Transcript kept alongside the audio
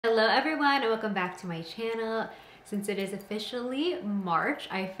Hello everyone and welcome back to my channel. Since it is officially March,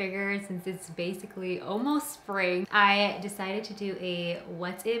 I figured since it's basically almost spring, I decided to do a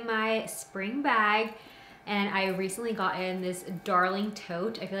what's in my spring bag. And I recently got in this darling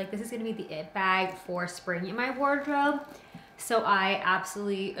tote. I feel like this is gonna be the it bag for spring in my wardrobe. So I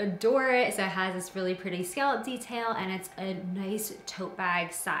absolutely adore it. So it has this really pretty scallop detail and it's a nice tote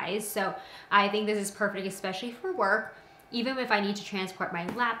bag size. So I think this is perfect, especially for work. Even if I need to transport my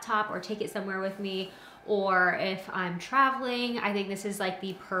laptop or take it somewhere with me, or if I'm traveling, I think this is like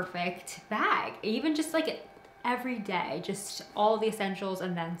the perfect bag. Even just like every day, just all the essentials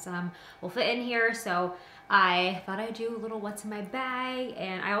and then some will fit in here. So I thought I'd do a little what's in my bag,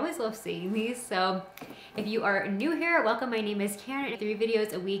 and I always love seeing these. So if you are new here, welcome. My name is Karen. 3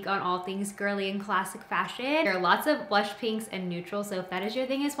 videos a week on all things girly and classic fashion. There are lots of blush pinks and neutrals, so if that is your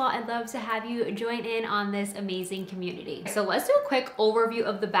thing as well, I'd love to have you join in on this amazing community. So let's do a quick overview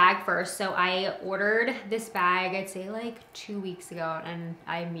of the bag first. So I ordered this bag, I'd say like 2 weeks ago, and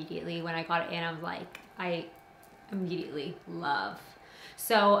I immediately, when I got it in, I was like, I immediately love.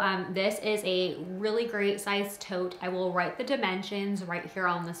 So this is a really great size tote. I will write the dimensions right here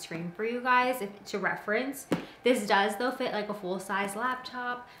on the screen for you guys to reference. This does though fit like a full-size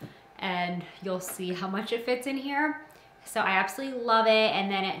laptop, and you'll see how much it fits in here. So I absolutely love it.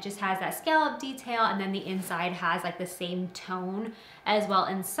 And then it just has that scallop detail, and then the inside has like the same tone as well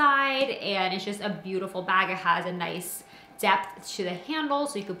inside, and it's just a beautiful bag. It has a nice depth to the handle,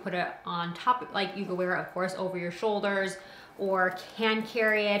 so you could put it on top, like you could wear it of course over your shoulders, or can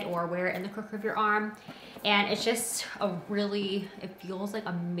carry it or wear it in the crook of your arm. And it's just a really, it feels like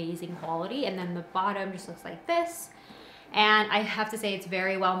amazing quality. And then the bottom just looks like this. And I have to say it's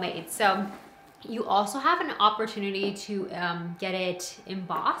very well made. So you also have an opportunity to get it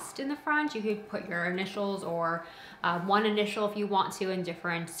embossed in the front. You could put your initials or one initial if you want to in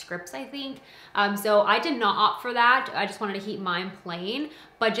different scripts, I think. So I did not opt for that. I just wanted to keep mine plain,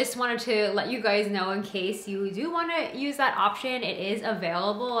 but just wanted to let you guys know in case you do want to use that option, it is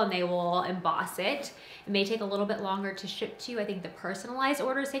available and they will emboss it. It may take a little bit longer to ship to you. I think the personalized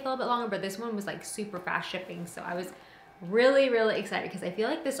orders take a little bit longer, but this one was like super fast shipping. So I was really excited because I feel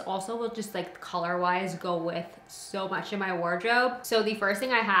like this also will just like color wise go with so much in my wardrobe. So the first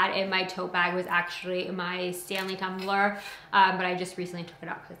thing I had in my tote bag was actually my Stanley tumbler, but I just recently took it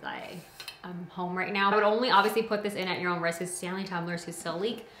out because I'm home right now. I would only obviously put this in at your own risk because Stanley tumblers could still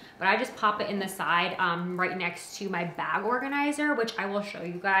leak, but I just pop it in the side right next to my bag organizer, which I will show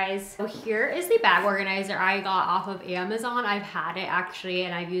you guys. So here is the bag organizer I got off of Amazon. I've had it actually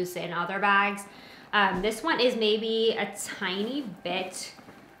and I've used it in other bags. This one is maybe a tiny bit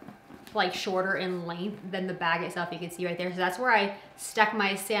like shorter in length than the bag itself. You can see right there. So that's where I stuck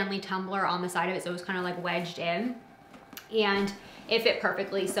my Stanley tumbler on the side of it. So it was kind of like wedged in and it fit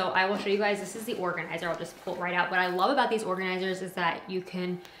perfectly. So I will show you guys, this is the organizer. I'll just pull it right out. What I love about these organizers is that you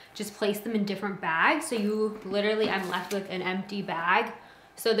can just place them in different bags. So you literally, I'm left with an empty bag.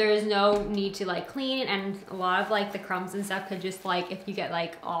 So there is no need to like clean, and a lot of like the crumbs and stuff could just like, if you get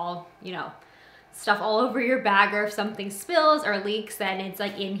like all, you know, stuff all over your bag, or if something spills or leaks, then it's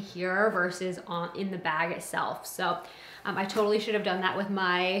like in here versus in the bag itself. So I totally should have done that with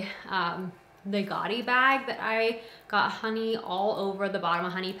my the Gotti bag that I got honey all over the bottom. A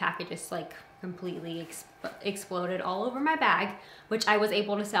honey packet just like completely exploded all over my bag, which I was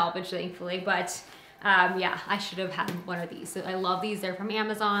able to salvage thankfully. But yeah, I should have had one of these. So I love these. They're from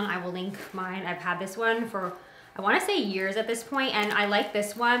Amazon. I will link mine. I've had this one for, I want to say years at this point, and I like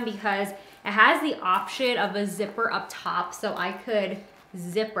this one because it has the option of a zipper up top, so I could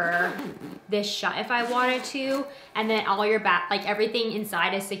zipper this shut if I wanted to, and then all your back, like everything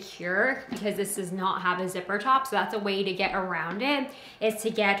inside is secure because this does not have a zipper top. So that's a way to get around it, is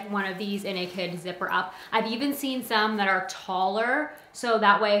to get one of these and it could zipper up. I've even seen some that are taller, so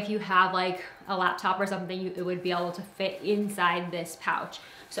that way if you have like a laptop or something, it would be able to fit inside this pouch.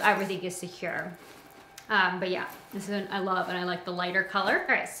 So everything is secure. But yeah, this is I love, and I like the lighter color.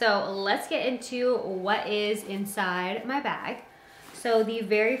 All right, so let's get into what is inside my bag. So the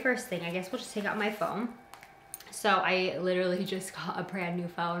very first thing, I guess we'll just take out my phone. So I literally just got a brand new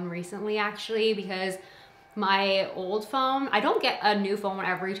phone recently actually, because my old phone, I don't get a new phone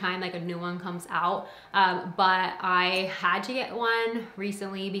every time like a new one comes out, but I had to get one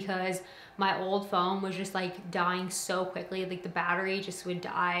recently because my old phone was just like dying so quickly. Like the battery just would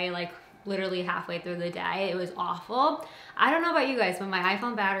die like literally halfway through the day. It was awful. I don't know about you guys, but my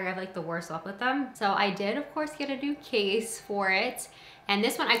iPhone battery, I have like the worst luck with them. So I did of course get a new case for it. And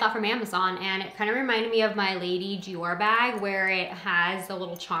this one I got from Amazon, and it kind of reminded me of my Lady Dior bag where it has the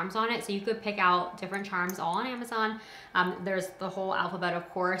little charms on it. So you could pick out different charms all on Amazon. There's the whole alphabet, of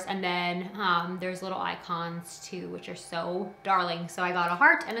course, and then there's little icons too, which are so darling. So I got a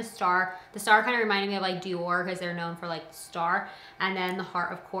heart and a star. The star kind of reminded me of like Dior because they're known for like the star, and then the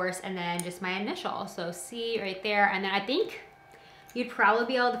heart, of course, and then just my initial. So C right there, and then I think you'd probably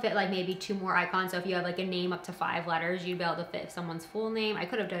be able to fit like maybe 2 more icons. So if you have like a name up to 5 letters, you'd be able to fit someone's full name. I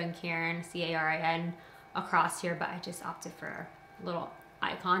could have done Karen, C-A-R-I-N across here, but I just opted for little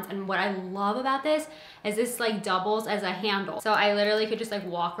icons. And what I love about this is this like doubles as a handle. So I literally could just like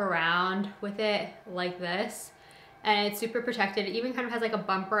walk around with it like this. And it's super protected. It even kind of has like a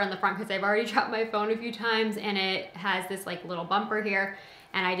bumper on the front because I've already dropped my phone a few times, and it has this like little bumper here.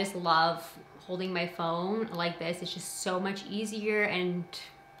 And I just love holding my phone like this. It's just so much easier, and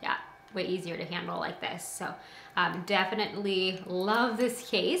yeah, way easier to handle like this. So definitely love this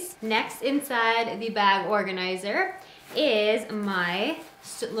case. Next inside the bag organizer is my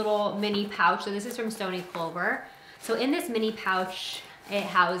little mini pouch. So this is from Stony Clover. So in this mini pouch, it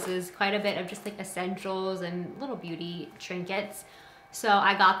houses quite a bit of just like essentials and little beauty trinkets. So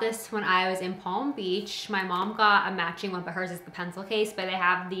I got this when I was in Palm Beach. My mom got a matching one, but hers is the pencil case, but they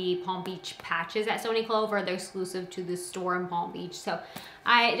have the Palm Beach patches at Stony Clover. They're exclusive to the store in Palm Beach. So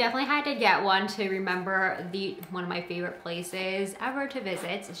I definitely had to get one to remember one of my favorite places ever to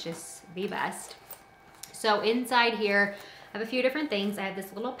visit. It's just the best. So inside here, I have a few different things. I have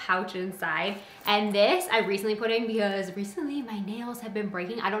this little pouch inside, and this I recently put in because recently my nails have been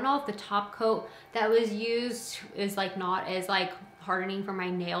breaking. I don't know if the top coat that was used is like not as like hardening for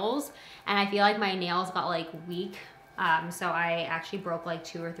my nails, and I feel like my nails got like weak. So I actually broke like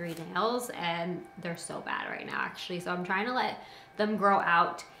 2 or 3 nails, and they're so bad right now actually. So I'm trying to let them grow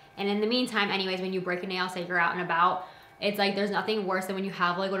out. And in the meantime, anyways, when you break a nail, say you're out and about, it's like there's nothing worse than when you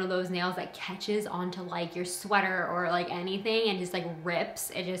have like one of those nails that catches onto like your sweater or like anything and just like rips.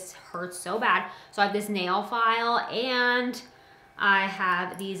 It just hurts so bad. So I have this nail file, and I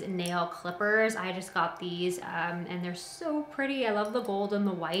have these nail clippers. I just got these and they're so pretty. I love the gold and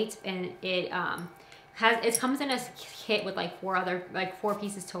the white, and it comes in a kit with like 4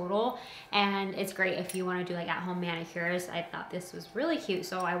 pieces total, and it's great if you want to do like at-home manicures. I thought this was really cute,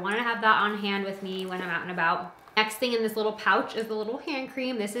 so I wanted to have that on hand with me when I'm out and about. Next thing in this little pouch is the little hand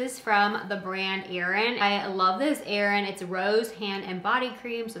cream. This is from the brand Erin. I love this Erin. It's rose hand and body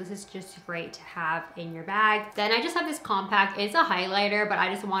cream, so this is just great to have in your bag. Then I just have this compact. It's a highlighter, but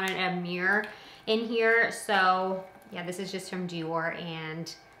I just wanted a mirror in here. So yeah, this is just from Dior,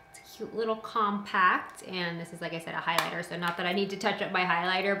 and it's a cute little compact. And this is, like I said, a highlighter. So not that I need to touch up my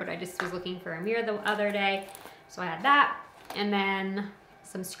highlighter, but I just was looking for a mirror the other day. So I had that. And then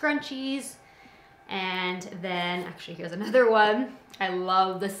some scrunchies. And then actually here's another one. I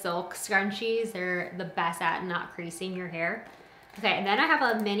love the silk scrunchies. They're the best at not creasing your hair. Okay, and then I have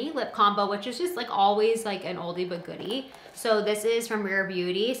a mini lip combo, which is just like always like an oldie but goodie. So this is from Rare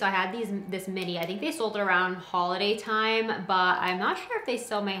Beauty. So I had this mini. I think they sold it around holiday time, but I'm not sure if they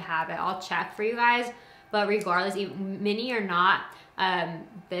still may have it. I'll check for you guys. But regardless, mini or not,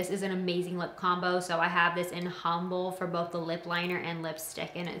 this is an amazing lip combo. So I have this in Humble for both the lip liner and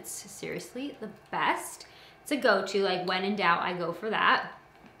lipstick, and it's seriously the best. It's a go-to, like when in doubt, I go for that.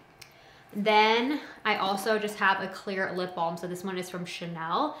 Then I also just have a clear lip balm. So this one is from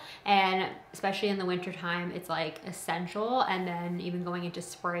Chanel, and especially in the winter time, it's like essential. And then even going into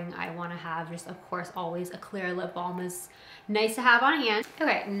spring, I want to have just, of course, always a clear lip balm is nice to have on hand.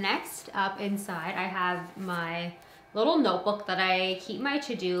 Okay, next up inside, I have my little notebook that I keep my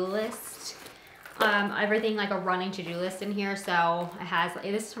to-do list. Everything like a running to-do list in here. So it has,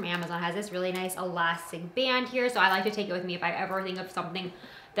 this is from Amazon, it has this really nice elastic band here. So I like to take it with me if I ever think of something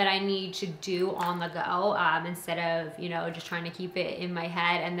that I need to do on the go, instead of, you know, just trying to keep it in my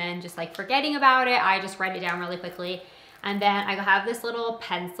head and then just like forgetting about it. I just write it down really quickly. And then I have this little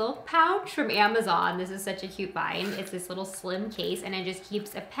pencil pouch from Amazon. This is such a cute find. It's this little slim case, and it just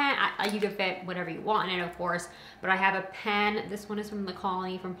keeps a pen. You can fit whatever you want in it, of course, but I have a pen. This one is from the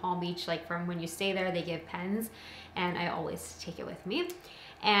Colony from Palm Beach. Like from when you stay there, they give pens, and I always take it with me.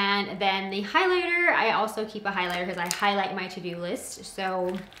 And then the highlighter, I also keep a highlighter because I highlight my to-do list.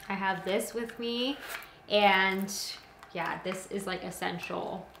 So I have this with me, and yeah, this is like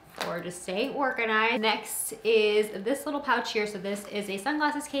essential for just staying organized. Next is this little pouch here. So this is a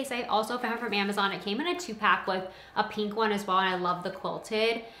sunglasses case I also found from Amazon. It came in a 2-pack with a pink one as well, and I love the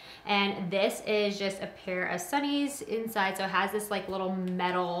quilted. And this is just a pair of sunnies inside. So it has this like little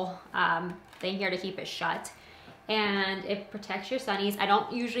metal thing here to keep it shut. and it protects your sunnies. I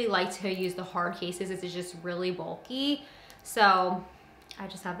don't usually like to use the hard cases. It's just really bulky. So I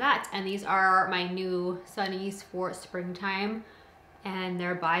just have that. And these are my new sunnies for springtime, and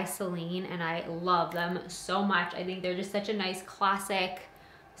they're by Celine, and I love them so much. I think they're just such a nice classic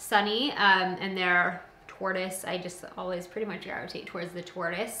sunny, and they're tortoise. I just always pretty much gravitate towards the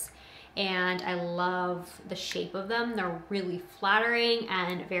tortoise, and I love the shape of them. They're really flattering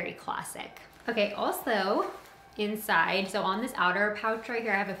and very classic. Okay, also inside, so on this outer pouch right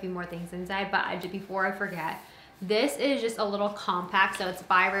here, I have a few more things inside, but before I forget, this is just a little compact, so it's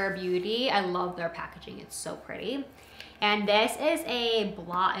by Rare Beauty. I love their packaging, it's so pretty. And this is a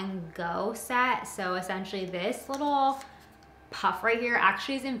blot and go set. So essentially this little puff right here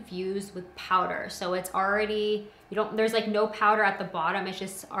actually is infused with powder. So it's already, there's like no powder at the bottom, it's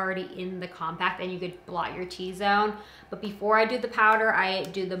just already in the compact, and you could blot your T-zone. But before I do the powder, I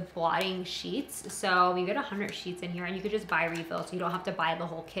do the blotting sheets. So you get 100 sheets in here, and you could just buy refills, so you don't have to buy the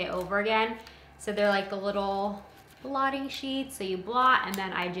whole kit over again. So they're like the little blotting sheets, so you blot, and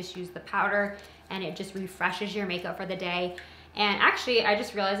then I just use the powder, and it just refreshes your makeup for the day. And actually, I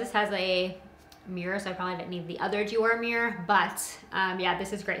just realized this has a mirror, so I probably didn't need the other Dior mirror, but yeah,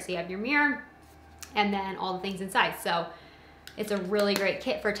 this is great. So you have your mirror and then all the things inside. So it's a really great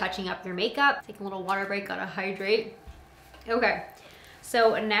kit for touching up your makeup. Take a little water break, gotta hydrate. Okay,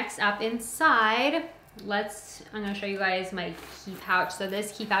 so next up inside, I'm gonna show you guys my key pouch. So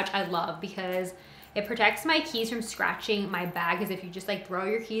this key pouch I love because it protects my keys from scratching my bag, because if you just like throw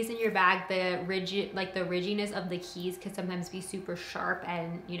your keys in your bag, the ridginess of the keys could sometimes be super sharp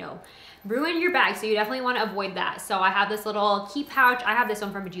and, you know, ruin your bag. So you definitely want to avoid that. So I have this little key pouch. I have this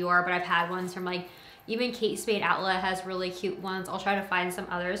one from Dior, but I've had ones from like even Kate Spade Outlet has really cute ones. I'll try to find some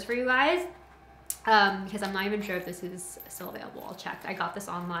others for you guys because I'm not even sure if this is still available. I'll check. I got this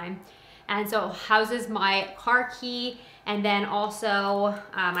online. And so it houses my car key, and then also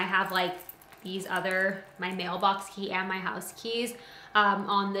I have like these my mailbox key and my house keys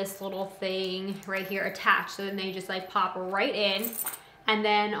on this little thing right here attached. So then they just like pop right in. And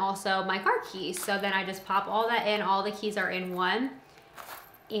then also my car keys. So then I just pop all that in. All the keys are in one,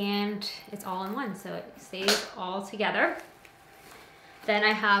 and it's all in one. So it stays all together. Then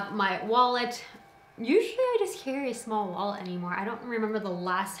I have my wallet. Usually I just carry a small wallet anymore. I don't remember the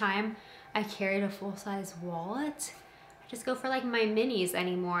last time I carried a full-size wallet. Just go for like my minis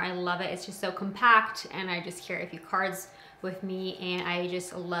anymore. I love it. It's just so compact, and I just carry a few cards with me, and I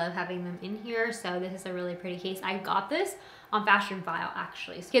just love having them in here. So this is a really pretty case. I got this on Fashion File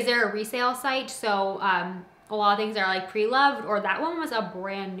actually, because they're a resale site. So a lot of things are like pre-loved, or that one was a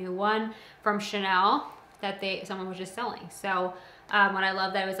brand new one from Chanel that someone was just selling. So what I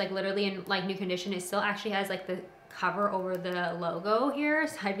love that it was like literally in like new condition. It still actually has like the cover over the logo here.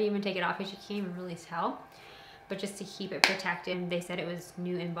 So I didn't even take it off because you can't even really tell. But just to keep it protected, they said it was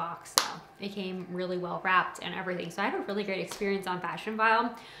new in box, so it came really well wrapped and everything. So I had a really great experience on Fashion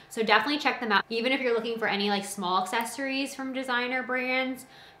File. So definitely check them out. Even if you're looking for any like small accessories from designer brands,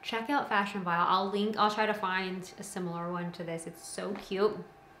 check out Fashion File. I'll try to find a similar one to this. It's so cute.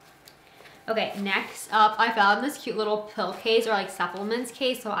 Okay, next up, I found this cute little pill case, or like supplements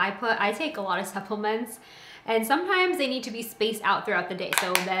case. So I take a lot of supplements, and sometimes they need to be spaced out throughout the day.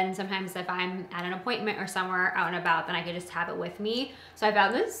 So then sometimes if I'm at an appointment or somewhere out and about, then I can just have it with me. So I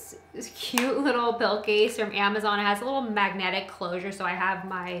found this cute little pill case from Amazon. It has a little magnetic closure. So I have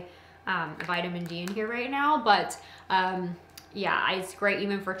my vitamin D in here right now. But yeah, it's great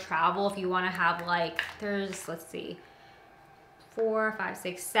even for travel. If you want to have like, let's see, 4, 5,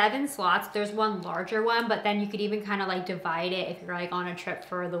 6, 7 slots. There's one larger one, but then you could even kind of like divide it if you're like on a trip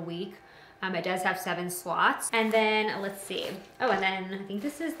for the week. It does have 7 slots. And then let's see. Oh, and then I think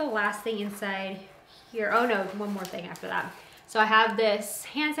this is the last thing inside here. Oh no, one more thing after that. So I have this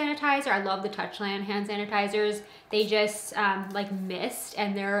hand sanitizer. I love the Touchland hand sanitizers. They just like mist,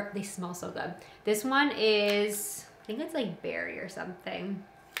 and they smell so good. This one is, I think it's like berry or something,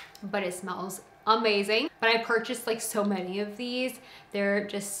 but it smells amazing. But I purchased like so many of these. They're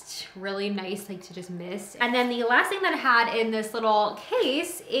just really nice, like to just mist. And then the last thing that I had in this little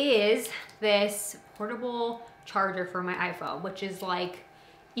case is this portable charger for my iPhone, which is like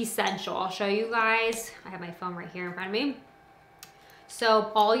essential. I'll show you guys. I have my phone right here in front of me.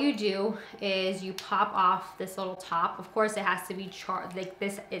 So all you do is you pop off this little top. Of course it has to be charged, like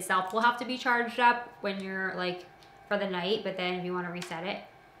this itself will have to be charged up when you're like for the night, but then if you want to reset it.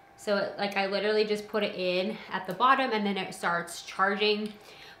 So like I literally just put it in at the bottom, and then it starts charging.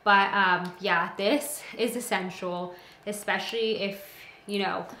 But yeah, this is essential, especially if, you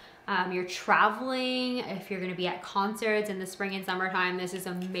know, you're traveling, if you're gonna be at concerts in the spring and summertime. This is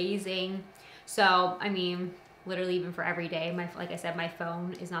amazing. So, I mean, literally even for every day. Like I said, my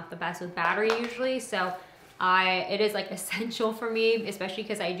phone is not the best with battery usually, so it is like essential for me, especially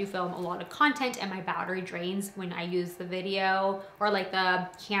because I do film a lot of content and my battery drains when I use the video or like the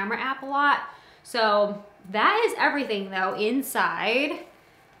camera app a lot. So that is everything though inside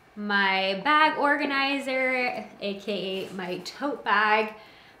my bag organizer, aka my tote bag.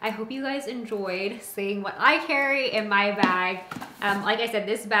 I hope you guys enjoyed seeing what I carry in my bag. Like I said,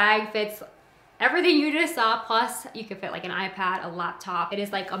 this bag fits everything you just saw, plus you can fit like an iPad, a laptop. It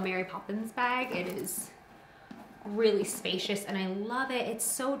is like a Mary Poppins bag. It is really spacious and I love it. It's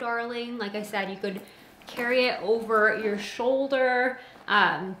so darling. Like I said, you could carry it over your shoulder.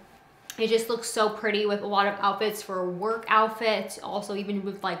 It just looks so pretty with a lot of outfits for work outfits. Also even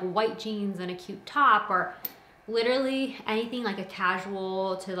with like white jeans and a cute top, or literally anything like a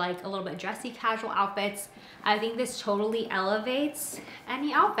casual to like a little bit dressy casual outfits. I think this totally elevates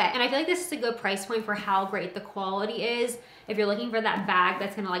any outfit. And I feel like this is a good price point for how great the quality is. If you're looking for that bag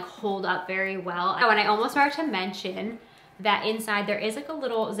that's gonna like hold up very well. Oh, and I almost started to mention that inside there is like a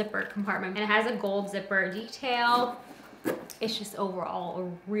little zipper compartment and it has a gold zipper detail. It's just overall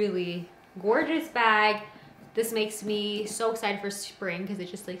a really gorgeous bag. This makes me so excited for spring because it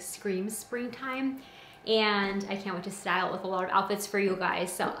just like screams springtime. And I can't wait to style it with a lot of outfits for you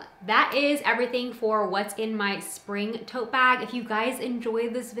guys. So that is everything for what's in my spring tote bag. If you guys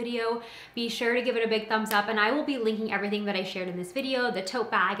enjoyed this video, be sure to give it a big thumbs up, and I will be linking everything that I shared in this video, the tote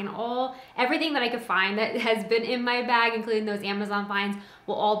bag and everything that I could find that has been in my bag, including those Amazon finds,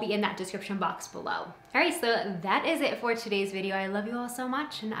 will all be in that description box below. All right, so that is it for today's video. I love you all so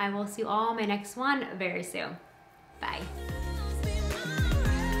much, and I will see you all in my next one very soon. Bye.